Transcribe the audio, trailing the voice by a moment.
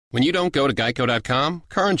When you don't go to Geico.com,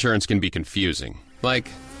 car insurance can be confusing. Like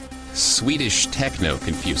Swedish techno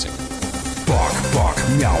confusing. Bark, bark,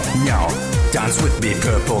 meow, meow. Dance with me,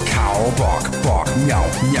 purple cow. Bark, bark, meow,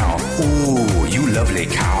 meow. Ooh, you lovely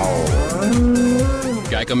cow.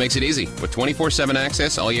 Geico makes it easy. With 24/7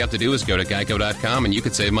 access, all you have to do is go to Geico.com and you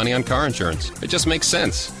could save money on car insurance. It just makes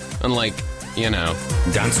sense. Unlike,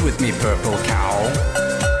 Dance with me, purple cow.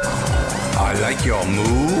 I like your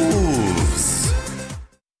moves.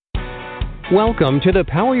 Welcome to the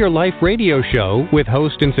Power Your Life radio show with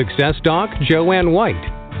host and success doc Joanne White.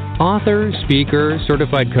 Author, speaker,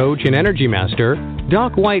 certified coach, and energy master,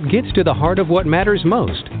 Doc White gets to the heart of what matters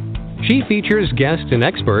most. She features guests and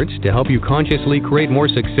experts to help you consciously create more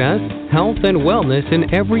success, health, and wellness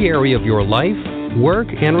in every area of your life, work,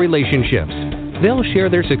 and relationships. They'll share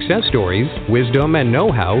their success stories, wisdom, and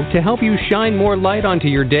know-how to help you shine more light onto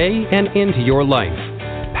your day and into your life.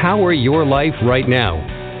 Power your life right now.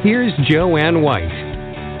 Here's Joanne White.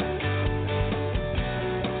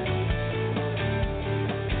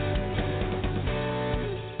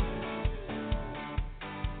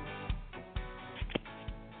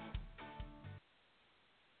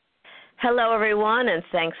 Hello, everyone, and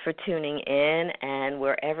thanks for tuning in. And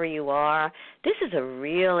wherever you are, this is a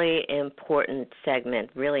really important segment,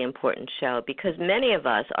 really important show, because many of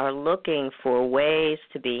us are looking for ways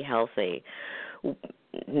to be healthy.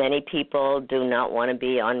 Many people do not want to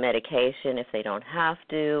be on medication if they don't have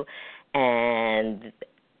to, and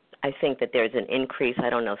I think that there's an increase, I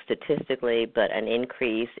don't know statistically, but an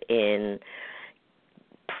increase in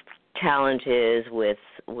challenges with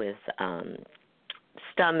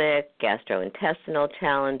stomach, gastrointestinal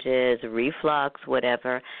challenges, reflux,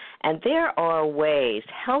 whatever. And there are ways,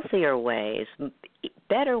 healthier ways,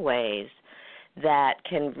 better ways that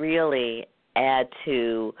can really add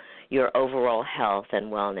to your overall health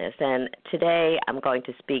and wellness. And today I'm going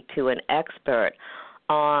to speak to an expert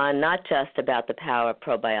on not just about the power of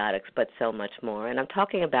probiotics, but so much more. And I'm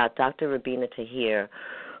talking about Dr. Rubina Tahir,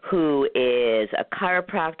 who is a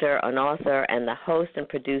chiropractor, an author, and the host and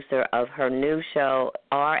producer of her new show,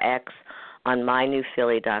 RX, on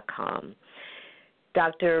mynewphilly.com.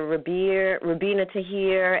 Dr. Rubina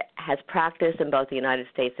Tahir has practiced in both the United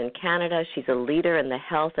States and Canada. She's a leader in the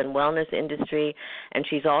health and wellness industry, and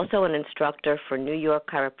she's also an instructor for New York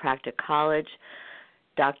Chiropractic College.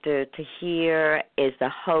 Dr. Tahir is the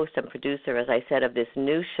host and producer, as I said, of this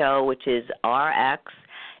new show, which is RX.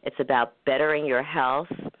 It's about bettering your health.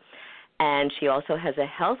 And she also has a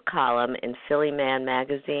health column in Philly Man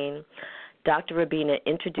magazine. Dr. Rubina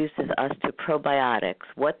introduces us to probiotics,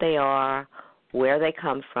 what they are, where they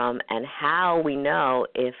come from, and how we know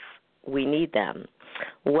if we need them.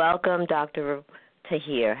 Welcome, Dr.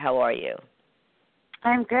 Tahir. How are you?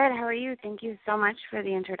 I'm good. How are you? Thank you so much for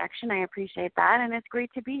the introduction. I appreciate that, and it's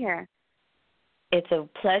great to be here. It's a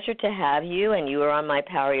pleasure to have you, and you were on my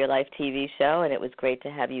Power Your Life TV show, and it was great to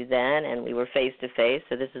have you then, and we were face-to-face,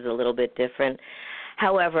 so this is a little bit different.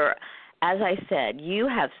 However, as I said, you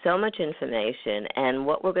have so much information, and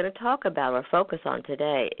what we're going to talk about or focus on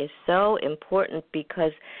today is so important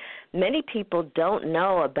because many people don't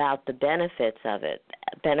know about the benefits of it,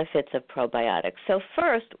 benefits of probiotics. So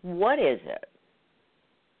first, what is it?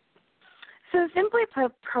 So simply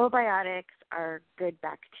put, probiotics are good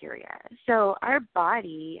bacteria. So our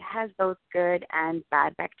body has both good and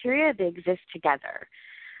bad bacteria. They exist together.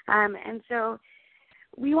 And so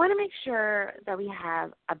we want to make sure that we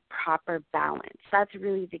have a proper balance. That's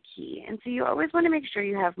really the key. And so you always want to make sure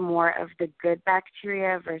you have more of the good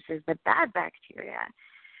bacteria versus the bad bacteria.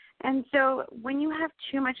 And so when you have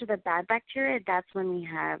too much of the bad bacteria, that's when we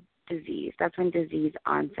have disease. That's when disease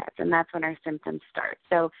onsets, and that's when our symptoms start.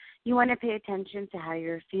 So you want to pay attention to how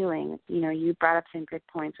you're feeling. You know, you brought up some good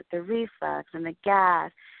points with the reflux and the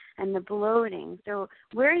gas and the bloating. So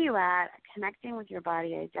where are you at, connecting with your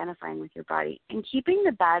body, identifying with your body, and keeping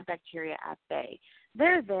the bad bacteria at bay?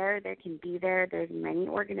 They're there. They can be there. There's many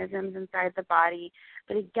organisms inside the body.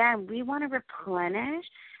 But again, we want to replenish,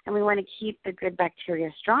 and we want to keep the good bacteria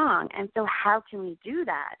strong. And so how can we do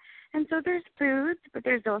that? And so there's foods, but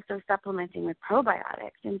there's also supplementing with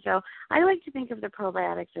probiotics. And so I like to think of the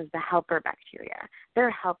probiotics as the helper bacteria. They're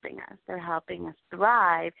helping us. They're helping us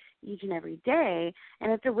thrive each and every day,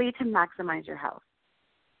 and it's a way to maximize your health.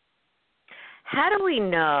 How do we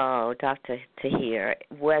know, Dr. Tahir,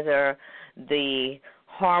 whether the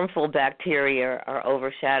harmful bacteria are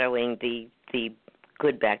overshadowing the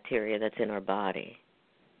good bacteria that's in our body?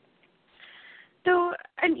 So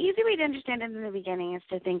an easy way to understand it in the beginning is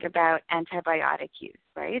to think about antibiotic use,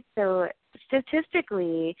 right? So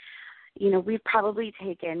statistically, we've probably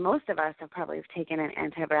taken, most of us have probably taken an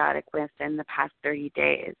antibiotic within the past 30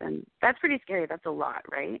 days, and that's pretty scary. That's a lot,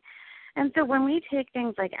 right? And so when we take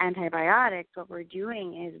things like antibiotics, what we're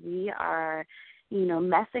doing is we are,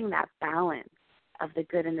 messing that balance of the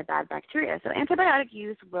good and the bad bacteria. So antibiotic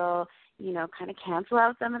use will, kind of cancel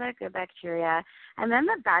out some of that good bacteria, and then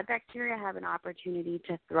the bad bacteria have an opportunity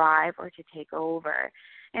to thrive or to take over.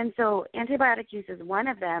 And so antibiotic use is one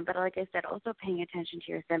of them, but like I said, also paying attention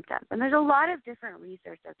to your symptoms. And there's a lot of different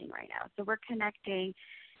research that's happening right now. So we're connecting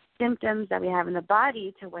symptoms that we have in the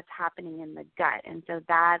body to what's happening in the gut. And so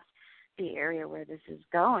that's the area where this is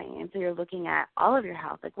going. And so you're looking at all of your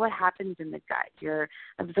health, like what happens in the gut. You're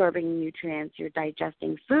absorbing nutrients, you're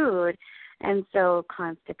digesting food. And so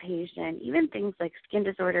constipation, even things like skin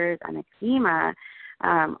disorders and eczema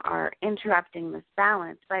are interrupting this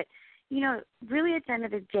balance. But really at the end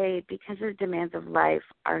of the day, because the demands of life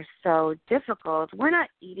are so difficult, we're not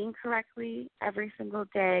eating correctly every single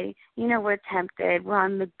day. We're tempted. We're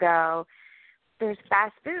on the go. There's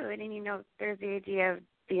fast food, and, there's the idea of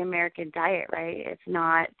the American diet, right? It's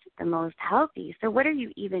not the most healthy. So what are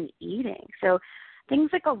you even eating? So things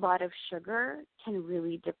like a lot of sugar can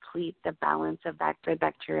really deplete the balance of that good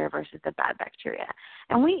bacteria versus the bad bacteria.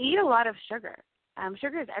 And we eat a lot of sugar.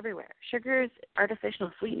 Sugar is everywhere. Sugar is artificial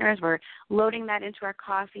sweeteners. We're loading that into our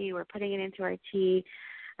coffee. We're putting it into our tea.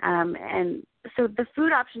 And so the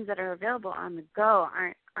food options that are available on the go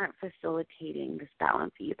aren't facilitating this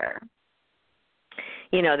balance either.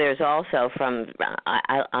 There's also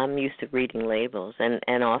I'm used to reading labels,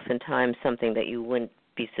 and oftentimes something that you wouldn't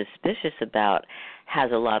be suspicious about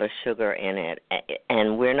has a lot of sugar in it,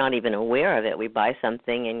 and we're not even aware of it. We buy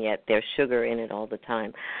something, and yet there's sugar in it all the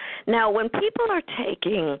time. Now, when people are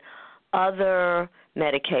taking other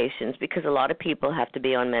medications, because a lot of people have to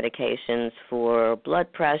be on medications for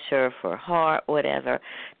blood pressure, for heart, whatever,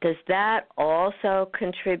 does that also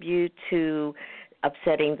contribute to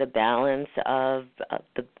upsetting the balance of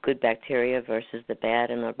the good bacteria versus the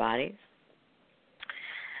bad in their bodies?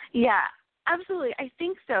 Yeah, absolutely. I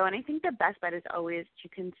think so. And I think the best bet is always to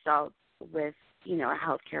consult with, a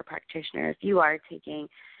healthcare practitioner if you are taking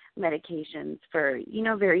medications for,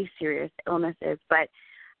 very serious illnesses. But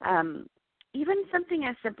even something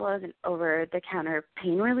as simple as an over-the-counter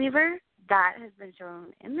pain reliever, that has been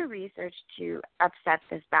shown in the research to upset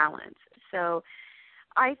this balance. So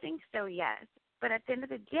I think so, yes. But at the end of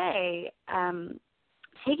the day,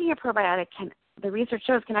 taking a probiotic the research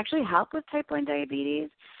shows, can actually help with type 1 diabetes.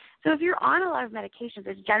 So if you're on a lot of medications,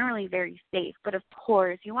 it's generally very safe. But of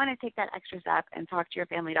course, you want to take that extra step and talk to your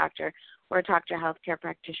family doctor or talk to a healthcare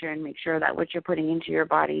practitioner and make sure that what you're putting into your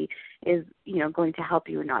body is, going to help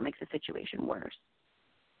you and not make the situation worse.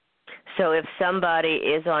 So if somebody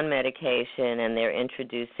is on medication and they're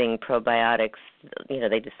introducing probiotics,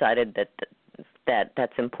 they decided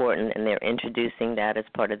that's important and they're introducing that as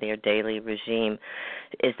part of their daily regime,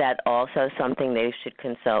 is that also something they should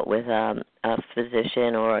consult with a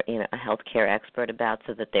physician or a healthcare expert about,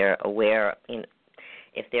 so that they're aware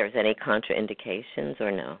if there's any contraindications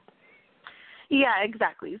or no? Yeah,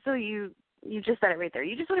 exactly. So you just said it right there.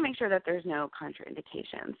 You just want to make sure that there's no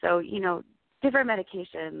contraindications. So, different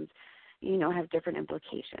medications have different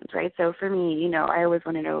implications, right? So for me, I always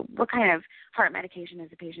want to know what kind of heart medication is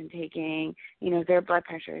the patient taking, is there a blood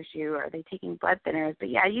pressure issue, are they taking blood thinners? But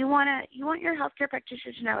yeah, you want your healthcare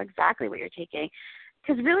practitioner to know exactly what you're taking,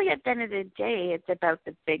 because really at the end of the day, it's about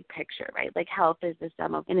the big picture, right? Like health is the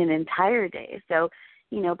sum of in an entire day. So,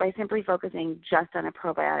 by simply focusing just on a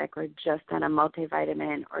probiotic or just on a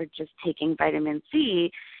multivitamin or just taking vitamin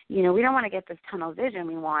C, we don't want to get this tunnel vision.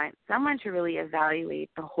 We want someone to really evaluate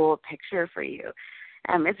the whole picture for you.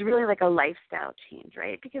 It's really like a lifestyle change,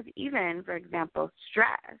 right? Because even, for example,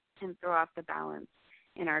 stress can throw off the balance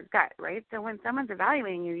in our gut, right? So when someone's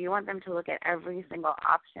evaluating you, you want them to look at every single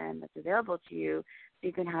option that's available to you so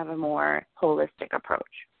you can have a more holistic approach.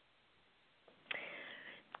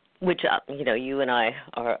 Which, you and I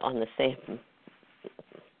are on the same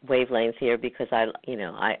wavelengths here, because I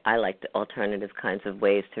like the alternative kinds of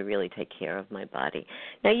ways to really take care of my body.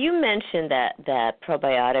 Now, you mentioned that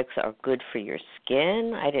probiotics are good for your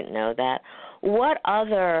skin. I didn't know that. What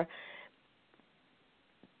other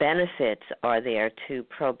benefits are there to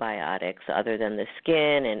probiotics other than the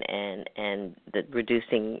skin and the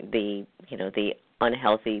reducing the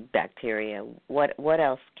unhealthy bacteria? What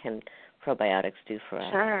else can probiotics do for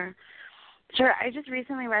us? Sure. I just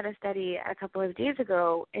recently read a study a couple of days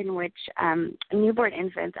ago in which newborn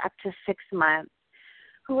infants up to 6 months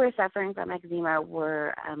who were suffering from eczema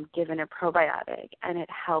were given a probiotic, and it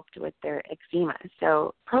helped with their eczema.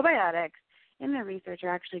 So probiotics in the research are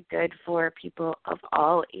actually good for people of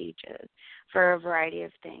all ages for a variety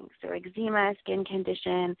of things. So eczema, skin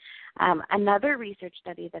condition. Another research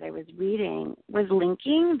study that I was reading was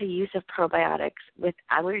linking the use of probiotics with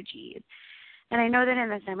allergies. And I know that in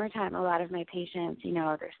the summertime, a lot of my patients,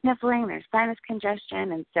 they're sniffling, there's sinus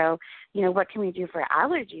congestion, and so, what can we do for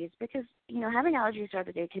allergies? Because, having allergies throughout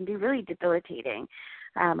the day can be really debilitating,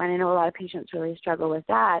 and I know a lot of patients really struggle with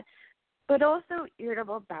that. But also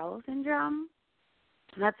irritable bowel syndrome,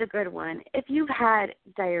 that's a good one. If you've had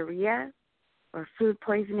diarrhea or food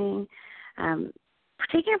poisoning,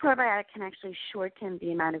 taking a probiotic can actually shorten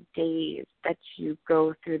the amount of days that you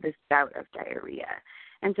go through this bout of diarrhea.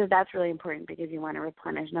 And so that's really important because you want to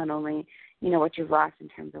replenish not only, what you've lost in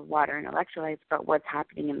terms of water and electrolytes, but what's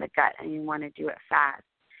happening in the gut, and you want to do it fast.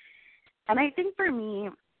 And I think for me,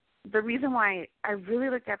 the reason why I really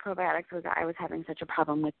looked at probiotics was that I was having such a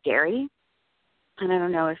problem with dairy. And I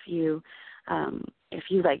don't know if you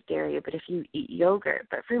like dairy, but if you eat yogurt.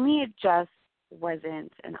 But for me, it just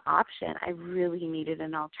wasn't an option. I really needed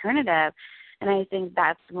an alternative. And I think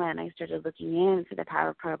that's when I started looking into the power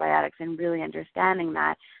of probiotics and really understanding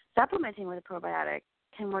that supplementing with a probiotic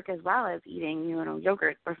can work as well as eating,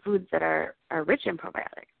 yogurt or foods that are rich in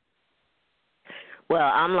probiotics. Well,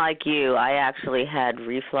 I'm like you. I actually had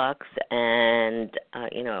reflux, and,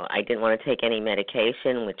 I didn't want to take any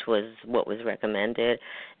medication, which was what was recommended,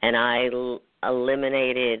 and I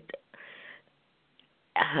eliminated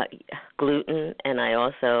gluten, and I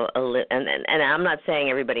also and I'm not saying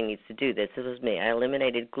everybody needs to do this. This was me. I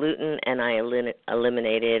eliminated gluten, and I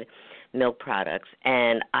eliminated milk products,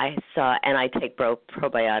 and I take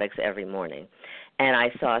probiotics every morning, and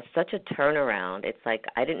I saw such a turnaround. It's like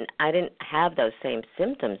I didn't have those same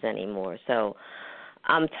symptoms anymore. So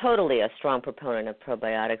I'm totally a strong proponent of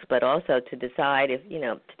probiotics, but also to decide if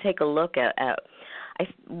to take a look at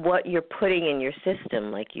what you're putting in your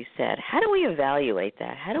system, like you said. How do we evaluate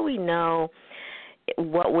that? How do we know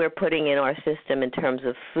what we're putting in our system in terms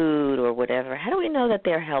of food or whatever? How do we know that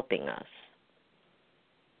they're helping us?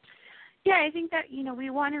 Yeah, I think that, we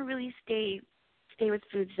want to really stay with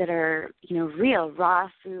foods that are, real, raw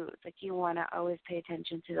foods. Like you want to always pay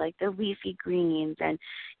attention to like the leafy greens and,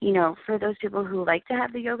 for those people who like to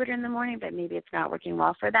have the yogurt in the morning, but maybe it's not working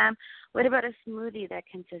well for them, what about a smoothie that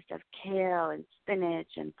consists of kale and spinach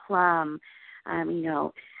and plum?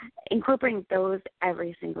 Incorporating those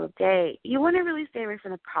every single day. You want to really stay away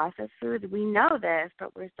from the processed foods. We know this,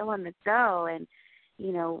 but we're still on the go, and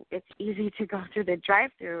it's easy to go through the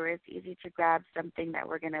drive-thru, or it's easy to grab something that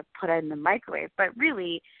we're going to put in the microwave. But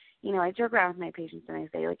really, I joke around with my patients and I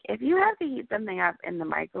say, like, if you have to heat something up in the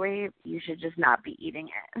microwave, you should just not be eating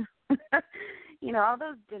it. All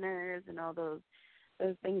those dinners and all those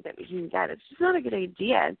things that we can get, it's just not a good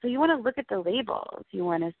idea. So you want to look at the labels. You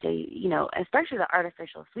want to say, especially the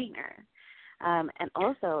artificial sweeteners. And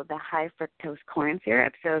also the high fructose corn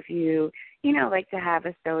syrup. So if you, like to have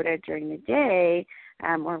a soda during the day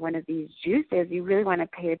or one of these juices, you really want to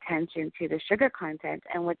pay attention to the sugar content.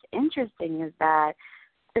 And what's interesting is that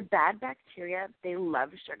the bad bacteria, they love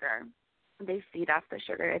sugar. They feed off the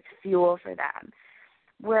sugar. It's fuel for them.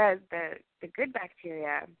 Whereas the good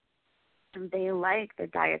bacteria, they like the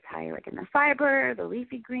diets high, like in the fiber, the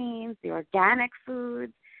leafy greens, the organic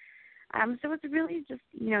foods. So it's really just,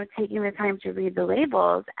 taking the time to read the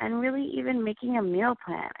labels and really even making a meal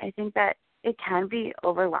plan. I think that it can be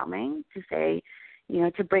overwhelming to say,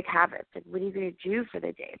 to break habits. Like, what are you going to do for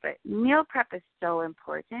the day? But meal prep is so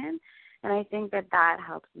important, and I think that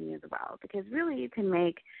helps me as well, because really you can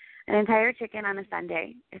make an entire chicken on a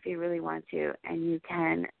Sunday if you really want to, and you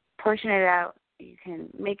can portion it out, you can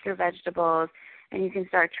make your vegetables, and you can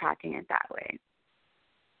start tracking it that way.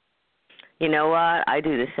 You know what? I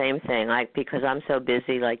do the same thing. Because I'm so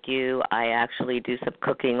busy like you, I actually do some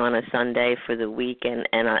cooking on a Sunday for the week, and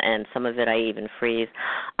some of it I even freeze.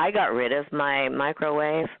 I got rid of my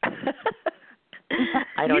microwave.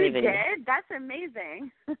 I don't even. You did? That's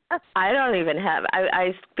amazing. I don't even have.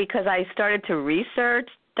 Because I started to research,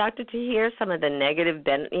 Dr. Tahir, some of the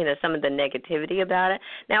some of the negativity about it.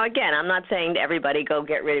 Now, again, I'm not saying to everybody go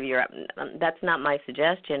get rid of your. That's not my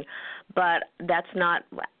suggestion, but that's not.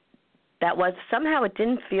 That was somehow it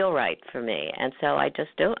didn't feel right for me, and so I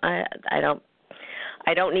just don't. I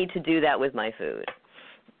don't need to do that with my food.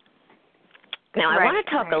 Now I want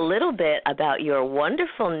to talk a little bit about your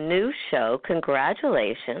wonderful new show.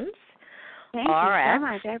 Congratulations! Thank you so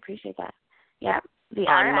much. I appreciate that. Yep. The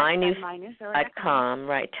on mynewshow.com.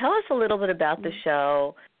 Right. Tell us a little bit about the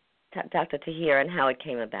show, Dr. Tahir, and how it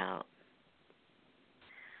came about.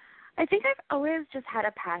 I think I've always just had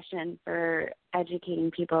a passion for educating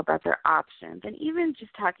people about their options, and even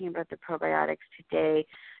just talking about the probiotics today,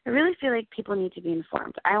 I really feel like people need to be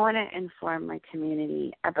informed. I want to inform my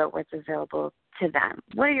community about what's available to them.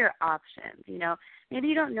 What are your options? Maybe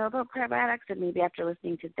you don't know about probiotics, and maybe after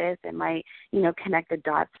listening to this, it might, connect the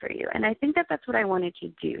dots for you. And I think that that's what I wanted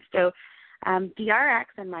to do. So DRX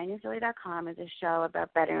on MindandSoul.com is a show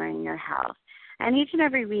about bettering your health. And each and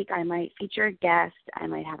every week I might feature a guest, I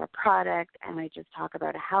might have a product, I might just talk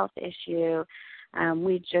about a health issue.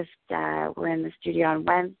 We just were in the studio on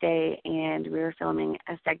Wednesday, and we were filming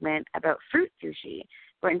a segment about fruit sushi,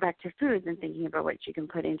 going back to foods and thinking about what you can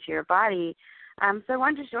put into your body. So I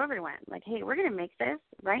wanted to show everyone, like, hey, we're going to make this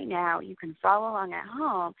right now. You can follow along at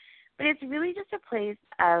home, but it's really just a place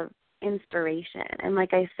of inspiration. And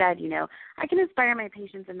like I said, I can inspire my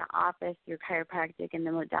patients in the office through chiropractic and the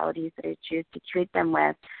modalities that I choose to treat them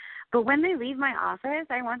with. But when they leave my office,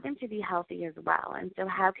 I want them to be healthy as well. And so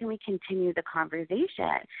how can we continue the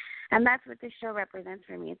conversation? And that's what this show represents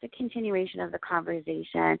for me. It's a continuation of the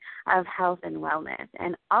conversation of health and wellness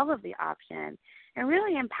and all of the options, and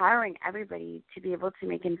really empowering everybody to be able to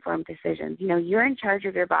make informed decisions. You're in charge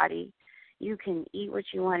of your body. You can eat what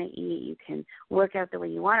you want to eat. You can work out the way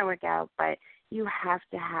you want to work out, but you have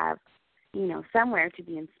to have, somewhere to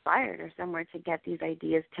be inspired or somewhere to get these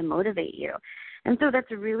ideas to motivate you. And so that's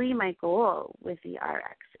really my goal with the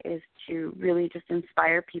RX, is to really just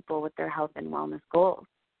inspire people with their health and wellness goals.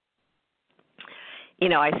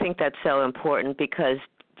 I think that's so important, because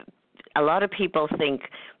a lot of people think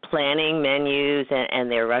planning menus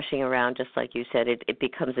and they're rushing around, just like you said, it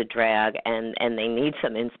becomes a drag, and they need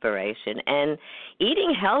some inspiration. And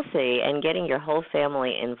eating healthy and getting your whole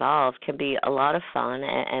family involved can be a lot of fun,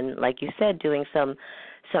 and like you said, doing some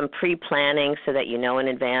pre-planning so that you know in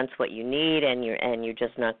advance what you need, and you're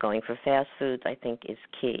just not going for fast foods, I think is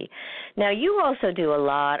key. Now, you also do a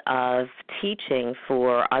lot of teaching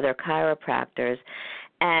for other chiropractors,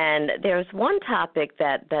 and there's one topic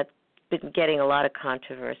that's been getting a lot of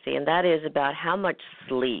controversy, and that is about how much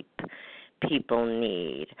sleep people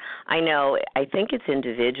need. I think it's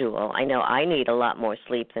individual. I know I need a lot more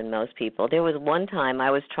sleep than most people. There was one time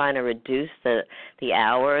I was trying to reduce the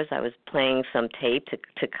hours. I was playing some tape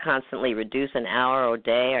to constantly reduce an hour or a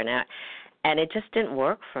day or an hour, and it just didn't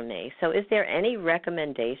work for me. So is there any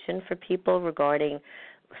recommendation for people regarding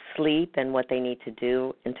sleep and what they need to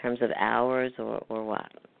do in terms of hours or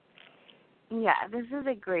what? Yeah, this is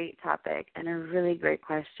a great topic and a really great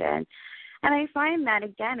question. And I find that,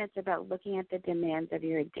 again, it's about looking at the demands of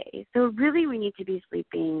your day. So really we need to be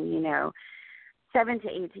sleeping, 7 to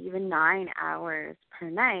 8 to even 9 hours per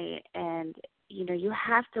night. And, you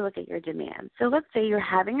have to look at your demands. So let's say you're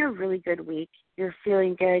having a really good week. You're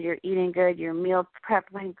feeling good. You're eating good. Your meal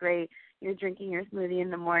prep went great. You're drinking your smoothie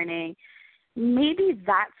in the morning. Maybe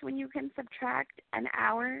that's when you can subtract an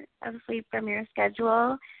hour of sleep from your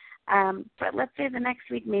schedule. But let's say the next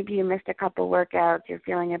week maybe you missed a couple workouts, you're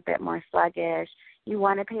feeling a bit more sluggish, you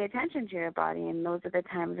want to pay attention to your body, and those are the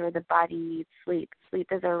times where the body needs sleep. Sleep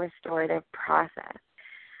is a restorative process.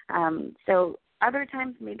 So other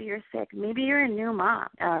times maybe you're sick, maybe you're a new mom,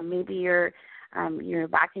 maybe you're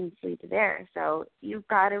lacking sleep there. So you've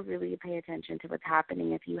got to really pay attention to what's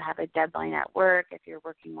happening if you have a deadline at work, if you're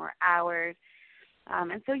working more hours.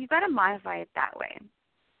 And so you've got to modify it that way.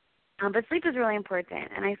 But sleep is really important,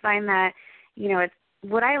 and I find that, it's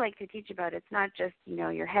what I like to teach about. It's not just,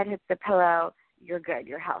 your head hits the pillow, you're good,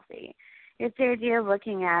 you're healthy. It's the idea of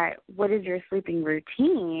looking at what is your sleeping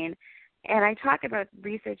routine, and I talk about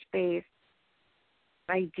research-based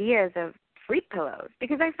ideas of sleep pillows,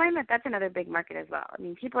 because I find that that's another big market as well. I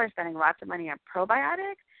mean, people are spending lots of money on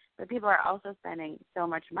probiotics, but people are also spending so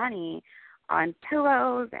much money on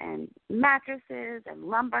pillows and mattresses and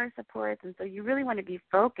lumbar supports, and so you really want to be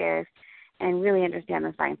focused and really understand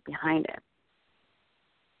the science behind it.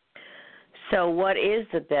 So what is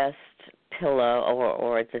the best pillow,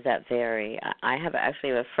 or does that vary? I have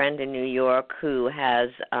actually a friend in New York who has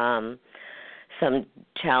some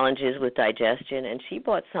challenges with digestion, and she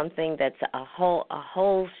bought something that's a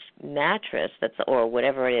whole mattress or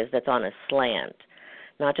whatever it is that's on a slant,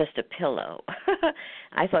 not just a pillow.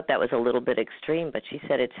 I thought that was a little bit extreme, but she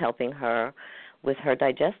said it's helping her with her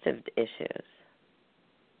digestive issues.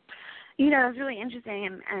 It's really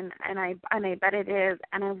interesting, and I bet it is.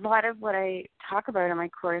 And a lot of what I talk about in my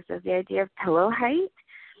course is the idea of pillow height.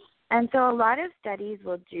 And so a lot of studies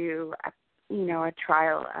will do a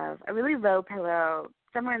trial of a really low pillow,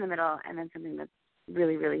 somewhere in the middle, and then something that's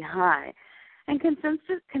really, really high. And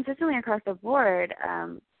consistently across the board,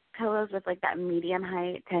 pillows with like that medium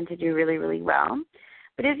height tend to do really, really well.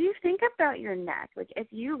 But if you think about your neck, like if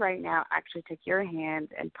you right now actually took your hand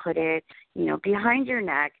and put it, behind your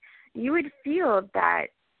neck, you would feel that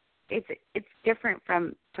it's different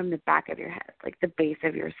from the back of your head, like the base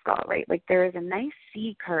of your skull, right? Like there is a nice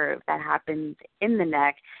C curve that happens in the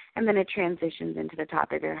neck, and then it transitions into the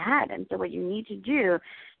top of your head. And so what you need to do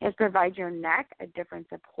is provide your neck a different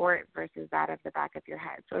support versus that of the back of your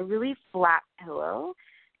head. So a really flat pillow,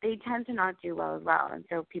 they tend to not do well as well. And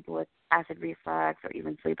so people with acid reflux or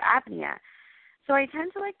even sleep apnea. So I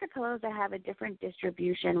tend to like the pillows that have a different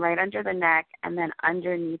distribution right under the neck, and then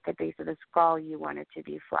underneath the base of the skull you want it to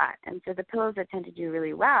be flat. And so the pillows that tend to do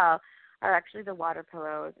really well are actually the water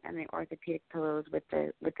pillows and the orthopedic pillows with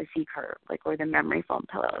the C curve, or the memory foam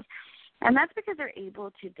pillows. And that's because they're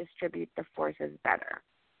able to distribute the forces better.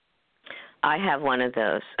 I have one of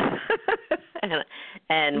those.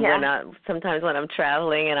 and yeah. Sometimes when I'm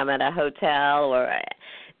traveling and I'm at a hotel or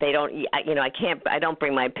I don't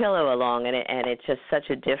bring my pillow along, and it's just such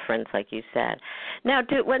a difference, like you said. Now,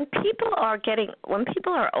 when people are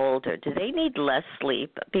older, do they need less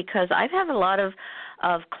sleep? Because I have a lot of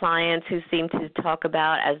clients who seem to talk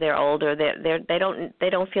about as they're older, they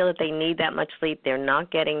don't feel that they need that much sleep. They're not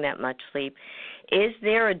getting that much sleep. Is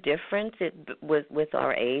there a difference with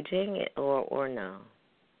our aging, or no?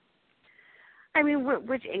 I mean,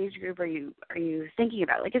 which age group are you thinking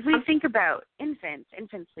about? Like, if we think about infants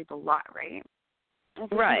sleep a lot, right? If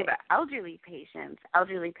we think about elderly patients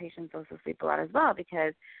also sleep a lot as well,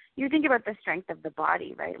 because you think about the strength of the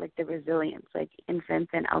body, right? Like the resilience. Like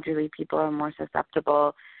infants and elderly people are more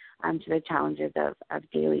susceptible to the challenges of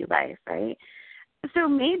daily life, right? So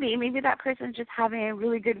maybe that person's just having a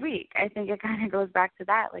really good week. I think it kind of goes back to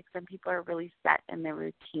that. Like some people are really set in their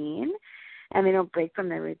routine, and they don't break from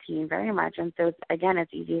their routine very much. And so,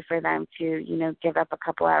 it's easy for them to, give up a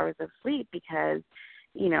couple hours of sleep because,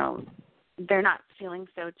 they're not feeling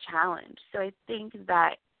so challenged. So I think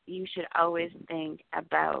that you should always think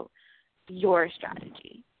about your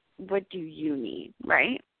strategy. What do you need,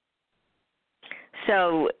 right?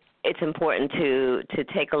 So it's important to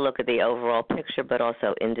take a look at the overall picture, but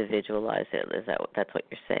also individualize it. That's what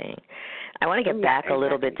you're saying? I want to get back a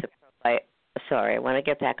little bit to I want to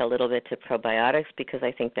get back a little bit to probiotics, because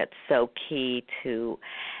I think that's so key to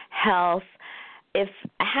health.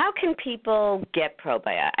 How can people get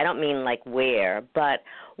probiotics? I don't mean like where, but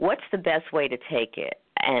what's the best way to take it?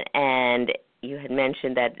 And you had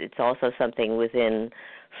mentioned that it's also something within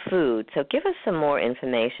food. So give us some more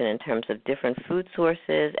information in terms of different food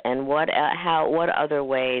sources and what other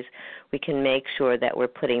ways we can make sure that we're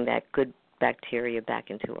putting that good bacteria back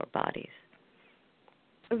into our bodies.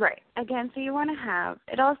 Right. Again, so you want to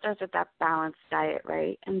it all starts with that balanced diet,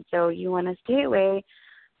 right? And so you want to stay away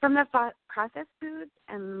from the processed foods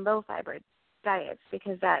and low-fiber diets,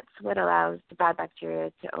 because that's what allows the bad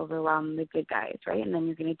bacteria to overwhelm the good guys, right? And then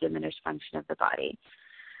you're going to diminish function of the body.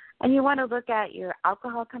 And you want to look at your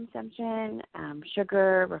alcohol consumption,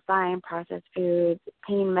 sugar, refined, processed foods,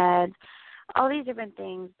 pain meds, all these different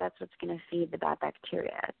things. That's what's going to feed the bad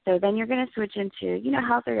bacteria. So then you're going to switch into,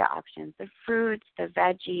 healthier options, the fruits, the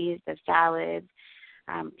veggies, the salads,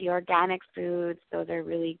 the organic foods. Those are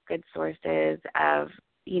really good sources of,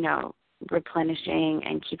 replenishing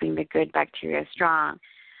and keeping the good bacteria strong.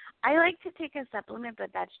 I like to take a supplement,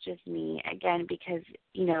 but that's just me, again, because,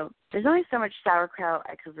 there's only so much sauerkraut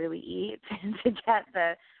I could really eat to get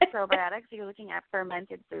the probiotics. You're looking at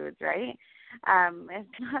fermented foods, right?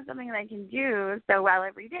 It's not something that I can do so well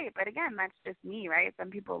every day. But, again, that's just me, right?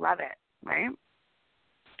 Some people love it, right?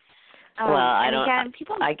 Well,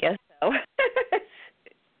 I guess so.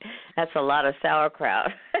 That's a lot of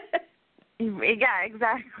sauerkraut. Yeah,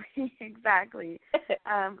 exactly.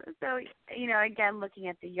 So, again, looking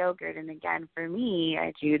at the yogurt, and again, for me,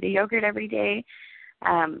 I do the yogurt every day.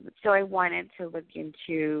 So I wanted to look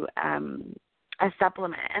into a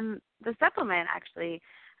supplement. And the supplement,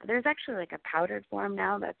 there's actually like a powdered form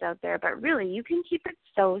now that's out there, but really you can keep it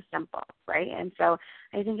so simple, right? And so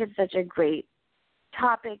I think it's such a great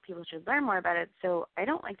topic. People should learn more about it. So I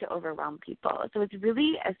don't like to overwhelm people. So it's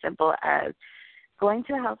really as simple as going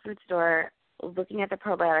to a health food store, looking at the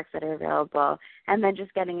probiotics that are available, and then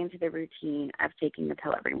just getting into the routine of taking the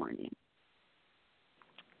pill every morning.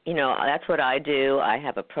 That's what I do. I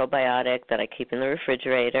have a probiotic that I keep in the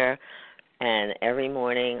refrigerator, and every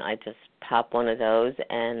morning I just pop one of those,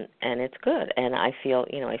 and it's good. And I feel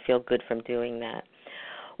good from doing that.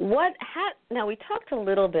 Now we talked a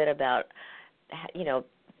little bit about,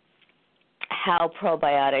 how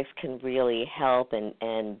probiotics can really help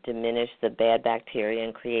and diminish the bad bacteria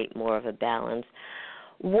and create more of a balance.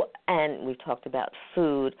 And we talked about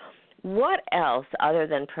food. What else, other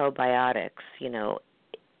than probiotics,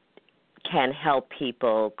 can help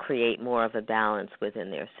people create more of a balance within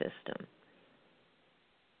their system?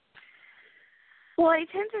 Well, I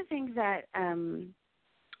tend to think that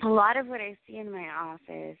a lot of what I see in my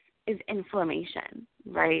office is inflammation,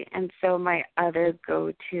 right? And so my other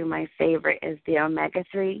go-to, my favorite, is the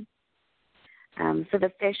omega-3. So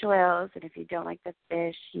the fish oils, and if you don't like the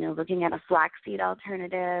fish, looking at a flaxseed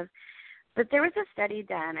alternative. But there was a study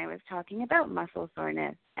done. I was talking about muscle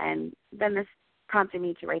soreness, and then this prompted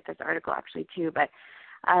me to write this article actually too. But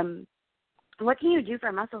what can you do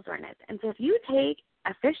for muscle soreness? And so if you take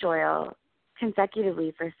a fish oil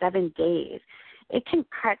consecutively for 7 days, it can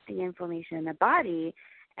cut the inflammation in the body.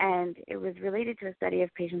 And it was related to a study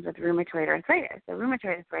of patients with rheumatoid arthritis. So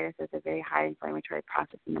rheumatoid arthritis is a very high inflammatory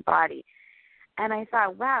process in the body. And I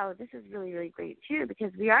thought, wow, this is really, really great too,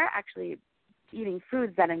 because we are actually eating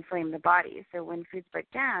foods that inflame the body. So when foods break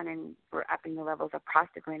down, and we're upping the levels of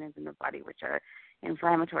prostaglandins in the body, which are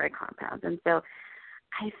inflammatory compounds. And so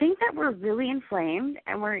I think that we're really inflamed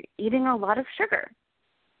and we're eating a lot of sugar.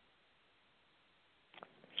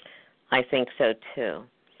 I think so too.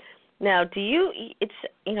 Now, I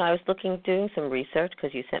was doing some research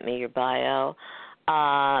because you sent me your bio,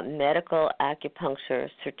 medical acupuncture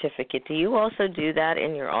certificate. Do you also do that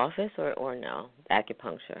in your office or no,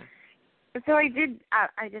 acupuncture? So I did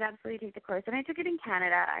absolutely take the course, and I took it in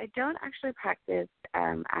Canada. I don't actually practice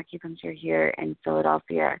acupuncture here in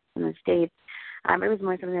Philadelphia in the States. It was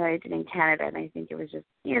more something that I did in Canada, and I think it was just,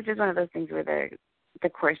 it's just one of those things where the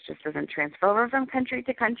course just doesn't transfer over from country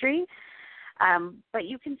to country. But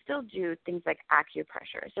you can still do things like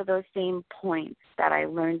acupressure. So those same points that I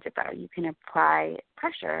learned about, you can apply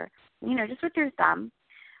pressure, just with your thumb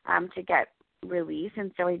to get relief.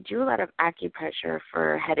 And so I do a lot of acupressure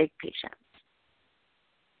for headache patients.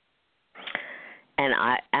 And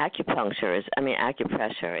acupressure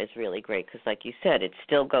is really great because, like you said, it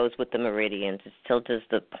still goes with the meridians. It still does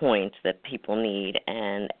the points that people need,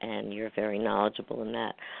 and you're very knowledgeable in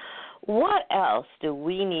that. What else do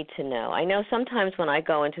we need to know? I know sometimes when I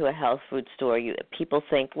go into a health food store, people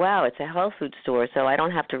think, wow, it's a health food store, so I don't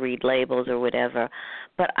have to read labels or whatever.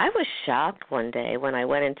 But I was shocked one day when I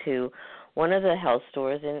went into one of the health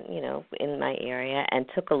stores in my area and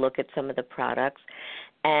took a look at some of the products,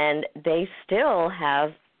 and they still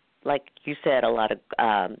have, like you said, a lot of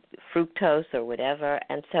fructose or whatever.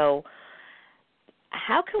 And so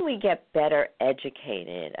how can we get better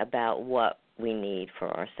educated about what we need for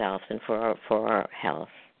ourselves and for our health?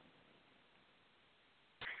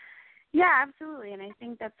 Yeah, absolutely. And I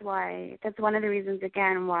think that's one of the reasons,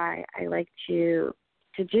 again, why I like to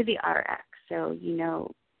do the RX. So,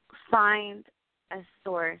 find a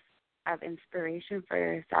source of inspiration for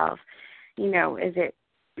yourself. Do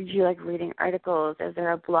you like reading articles? Is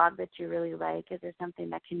there a blog that you really like? Is there something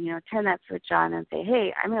that can, turn that switch on and say,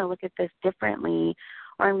 hey, I'm going to look at this differently,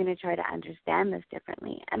 or I'm going to try to understand this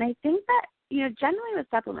differently? And I think that, generally with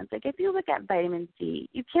supplements, like if you look at vitamin C,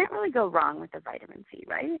 you can't really go wrong with the vitamin C,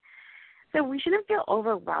 right? So we shouldn't feel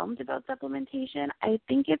overwhelmed about supplementation. I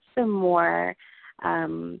think it's the more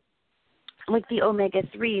like the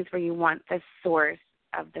omega-3s where you want the source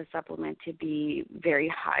of the supplement to be very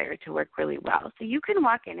high or to work really well. So you can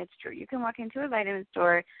walk in, it's true, you can walk into a vitamin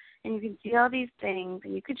store and you can see all these things,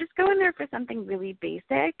 and you could just go in there for something really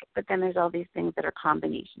basic, but then there's all these things that are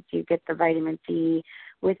combinations. So you get the vitamin C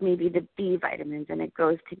with maybe the B vitamins, and it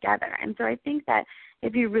goes together. And so I think that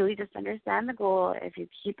if you really just understand the goal, if you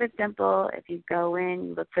keep it simple, if you go in,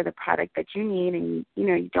 you look for the product that you need, and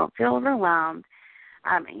you don't feel overwhelmed,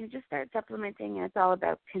 and you just start supplementing, and it's all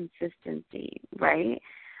about consistency, right?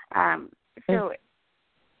 So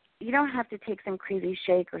you don't have to take some crazy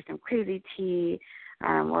shake or some crazy tea,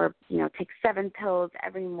 or take 7 pills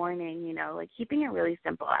every morning. Like keeping it really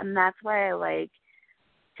simple, and that's why I like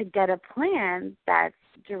to get a plan that's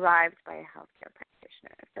derived by a healthcare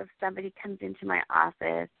practitioner. So if somebody comes into my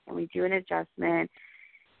office and we do an adjustment,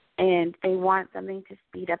 and they want something to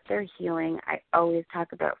speed up their healing, I always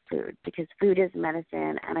talk about food, because food is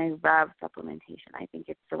medicine, and I love supplementation. I think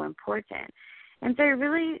it's so important. And so I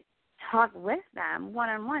really talk with them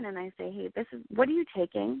one-on-one, and I say, hey, this is, what are you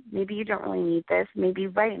taking? Maybe you don't really need this. Maybe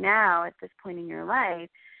right now at this point in your life,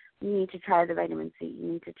 you need to try the vitamin C.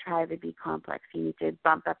 You need to try the B complex. You need to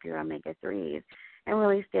bump up your omega-3s, and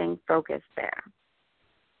really staying focused there.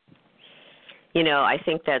 I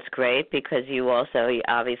think that's great because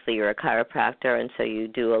obviously you're a chiropractor, and so you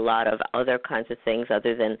do a lot of other kinds of things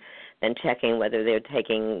other than checking whether they're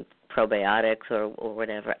taking probiotics or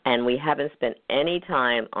whatever, and we haven't spent any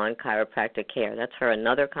time on chiropractic care. That's for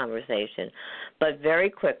another conversation. But very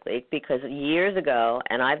quickly, because years ago,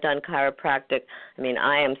 and I've done chiropractic, I mean,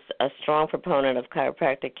 I am a strong proponent of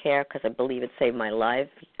chiropractic care because I believe it saved my life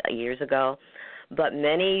years ago. But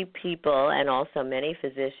many people and also many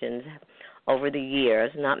physicians over the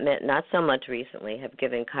years, not so much recently, have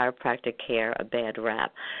given chiropractic care a bad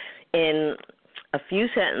rap. In a few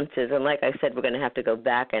sentences, and like I said, we're going to have to go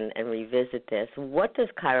back and revisit this. What does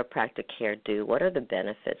chiropractic care do? What are the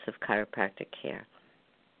benefits of chiropractic care?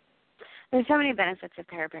 There's so many benefits of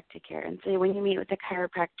chiropractic care. And so when you meet with a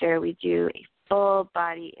chiropractor, we do a full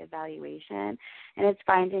body evaluation, and it's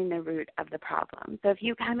finding the root of the problem. So if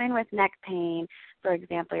you come in with neck pain, for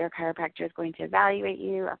example, your chiropractor is going to evaluate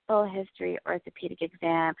you, a full history, orthopedic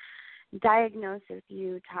exam, diagnose with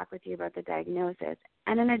you, talk with you about the diagnosis.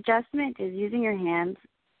 And an adjustment is using your hands.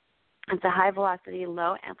 It's a high velocity,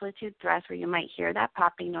 low amplitude thrust where you might hear that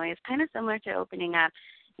popping noise, kind of similar to opening up,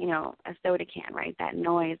 a soda can, right? That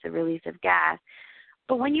noise, the release of gas.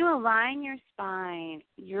 But when you align your spine,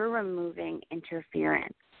 you're removing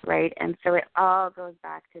interference, right? And so it all goes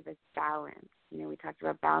back to this balance. We talked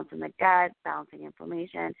about balancing the gut, balancing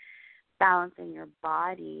inflammation, balancing your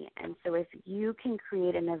body. And so if you can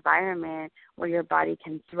create an environment where your body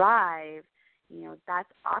can thrive, that's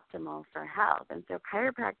optimal for health. And so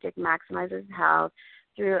chiropractic maximizes health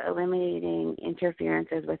through eliminating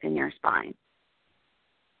interferences within your spine.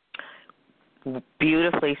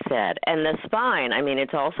 Beautifully said. And the spine, I mean,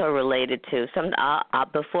 it's also related to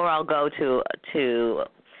before I'll go to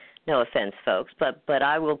no offense, folks, but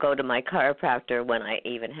I will go to my chiropractor when I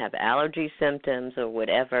even have allergy symptoms or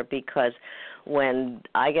whatever, because when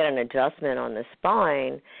I get an adjustment on the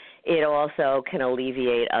spine, it also can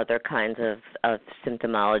alleviate other kinds of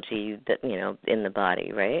symptomology that, in the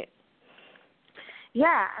body, right?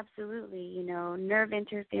 Yeah, absolutely. Nerve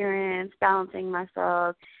interference, balancing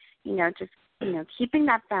muscles, keeping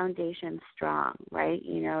that foundation strong, right?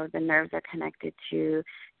 The nerves are connected to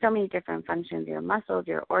so many different functions, your muscles,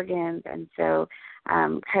 your organs, and so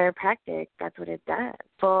chiropractic, that's what it does,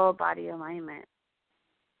 full body alignment.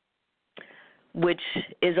 Which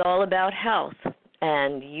is all about health,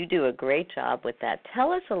 and you do a great job with that.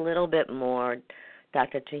 Tell us a little bit more,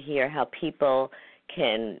 Dr. Tahir, how people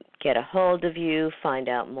can get a hold of you, find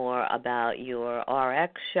out more about your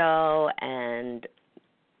RX show, and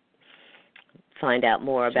find out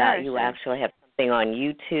more about you. Actually have something on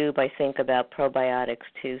YouTube, I think, about probiotics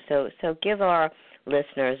too. So give our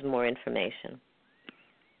listeners more information.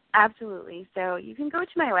 Absolutely. So you can go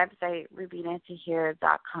to my website,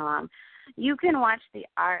 rubinatahir.com. You can watch the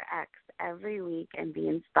RX every week and be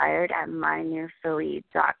inspired at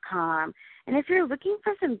mynewphilly.com. And if you're looking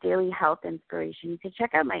for some daily health inspiration, you can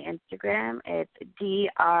check out my Instagram. It's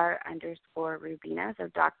Dr_Rubina, so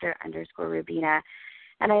Dr_Rubina.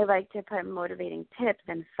 And I like to put motivating tips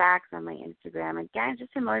and facts on my Instagram, again,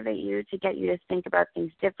 just to motivate you, to get you to think about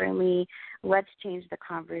things differently. Let's change the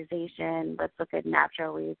conversation. Let's look at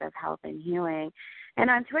natural ways of health and healing.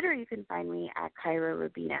 And on Twitter, you can find me at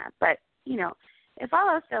ChiroRubina. But, if all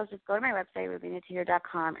else fails, just go to my website,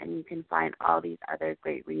 rubinatahir.com, and you can find all these other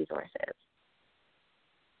great resources.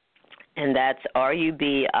 And that's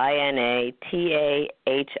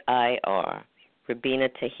RUBINATAHIR, Rubina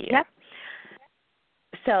Tahir. Yep.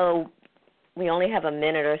 So we only have a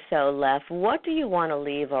minute or so left. What do you want to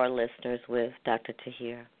leave our listeners with, Dr.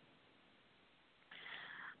 Tahir?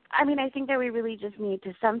 I mean, I think that we really just need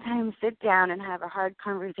to sometimes sit down and have a hard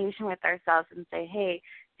conversation with ourselves and say, hey,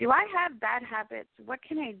 do I have bad habits? What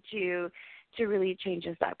can I do to really change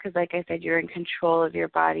this up? Because like I said, you're in control of your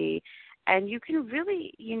body, and you can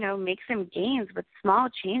really, make some gains with small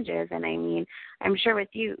changes. And I mean, I'm sure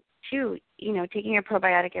with you, too, taking a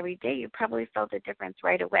probiotic every day, you probably felt a difference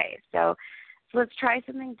right away. So let's try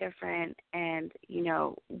something different and,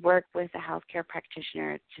 work with a healthcare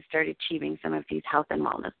practitioner to start achieving some of these health and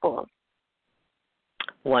wellness goals.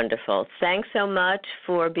 Wonderful. Thanks so much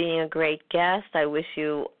for being a great guest. I wish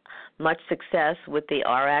you much success with the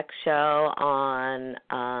RX show on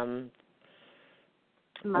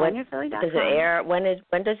mynewphilly.com. Does it air? When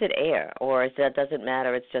does it air? Or does it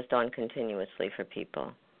matter? It's just on continuously for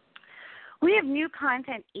people? We have new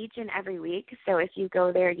content each and every week, so if you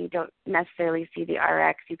go there and you don't necessarily see the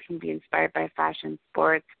RX, you can be inspired by fashion,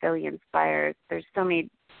 sports, Philly inspired. There's so many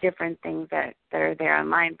different things that are there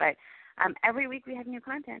online, but every week we have new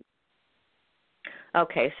content.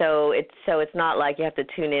 Okay, so it's not like you have to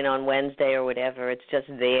tune in on Wednesday or whatever. It's just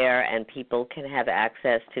there, and people can have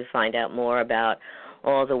access to find out more about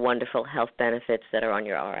all the wonderful health benefits that are on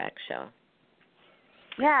your RX show.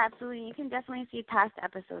 Yeah, absolutely. You can definitely see past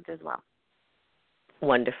episodes as well.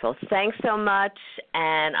 Wonderful. Thanks so much,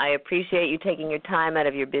 and I appreciate you taking your time out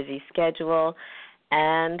of your busy schedule,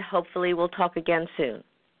 and hopefully we'll talk again soon.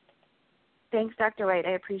 Thanks, Dr. White.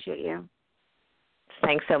 I appreciate you.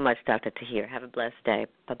 Thanks so much, Dr. Tahir. Have a blessed day.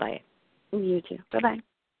 Bye-bye. You too. Bye-bye.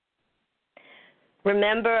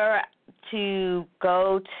 Remember to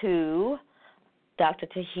go to Dr.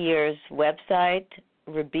 Tahir's website,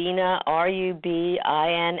 Rubina,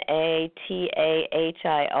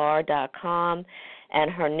 RUBINATAHIR.com, and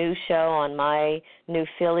her new show on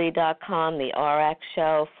mynewphilly.com, the RX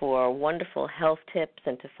show, for wonderful health tips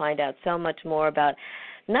and to find out so much more about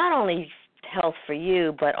not only health for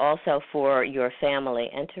you but also for your family,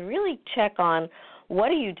 and to really check on what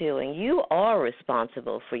are you doing. You are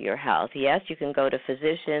responsible for your health. Yes, you can go to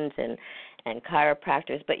physicians and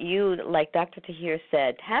chiropractors, but you, like Dr. Tahir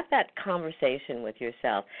said, have that conversation with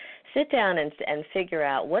yourself. Sit down and figure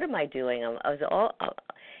out, what am I doing?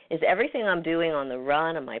 Is everything I'm doing on the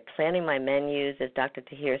run? Am I planning my menus, as Dr.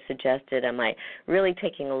 Tahir suggested? Am I really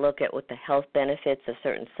taking a look at what the health benefits of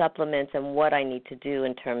certain supplements and what I need to do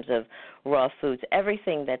in terms of raw foods?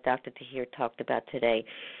 Everything that Dr. Tahir talked about today,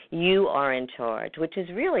 you are in charge, which is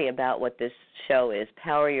really about what this show is,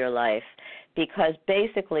 Power Your Life, because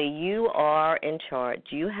basically you are in charge.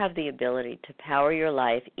 You have the ability to power your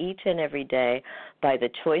life each and every day by the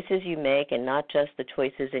choices you make, and not just the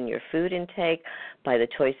choices in your food intake, by the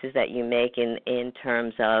choices that you make in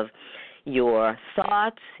terms of your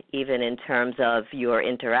thoughts, even in terms of your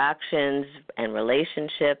interactions and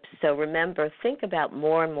relationships. So remember, think about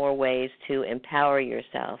more and more ways to empower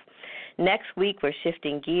yourself. Next week we're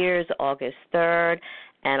shifting gears, August 3rd,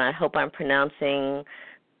 and I hope I'm pronouncing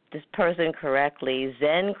this person correctly,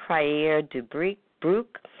 Zen Crier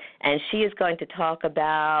Dubrook, and she is going to talk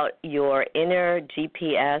about your inner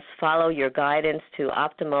GPS, follow your guidance to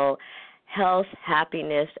optimal health,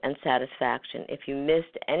 happiness, and satisfaction. If you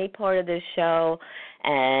missed any part of this show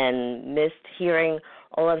and missed hearing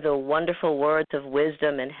all of the wonderful words of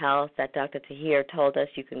wisdom and health that Dr. Tahir told us,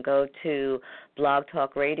 you can go to Blog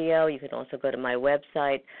Talk Radio. You can also go to my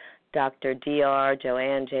website, Dr. Dr.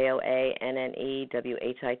 Joanne,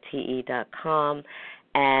 Joannewhite.com,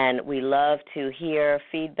 and we love to hear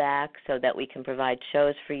feedback so that we can provide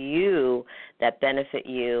shows for you that benefit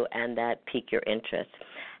you and that pique your interest.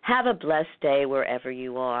 Have a blessed day wherever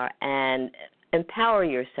you are, and empower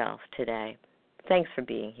yourself today. Thanks for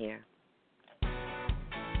being here.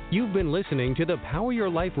 You've been listening to the Power Your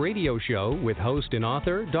Life radio show with host and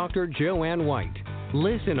author Dr. Joanne White.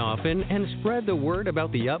 Listen often and spread the word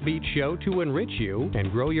about the upbeat show to enrich you and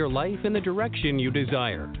grow your life in the direction you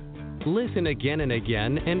desire. Listen again and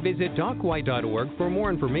again, and visit docwhite.org for more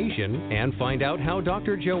information and find out how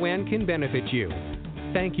Dr. Joanne can benefit you.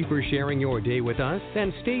 Thank you for sharing your day with us,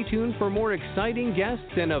 and stay tuned for more exciting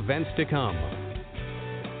guests and events to come.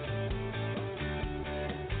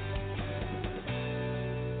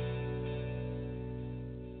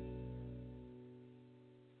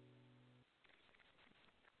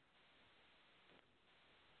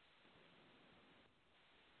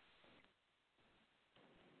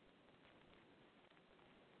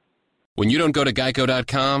 When you don't go to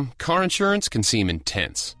Geico.com, car insurance can seem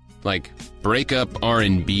intense. Like breakup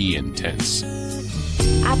R&B intense.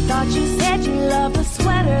 I thought you said you loved the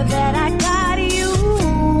sweater that I got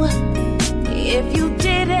you. If you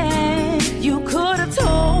didn't, you could have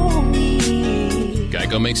told me.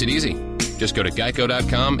 Geico makes it easy. Just go to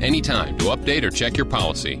Geico.com anytime to update or check your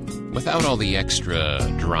policy without all the extra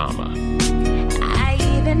drama. I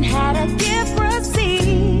even had a gift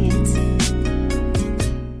receipt.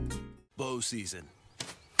 Bow season.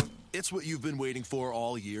 It's what you've been waiting for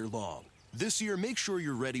all year long. This year, make sure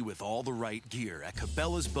you're ready with all the right gear at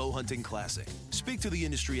Cabela's Bow Hunting Classic. Speak to the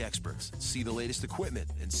industry experts, see the latest equipment,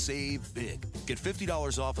 and save big. Get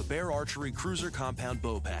 $50 off a Bear Archery Cruiser Compound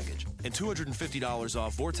Bow Package and $250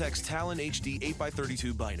 off Vortex Talon HD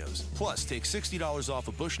 8x32 binos. Plus, take $60 off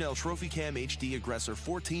a Bushnell Trophy Cam HD Aggressor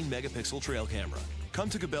 14-megapixel trail camera. Come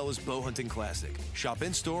to Cabela's Bow Hunting Classic. Shop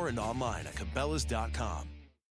in-store and online at Cabela's.com.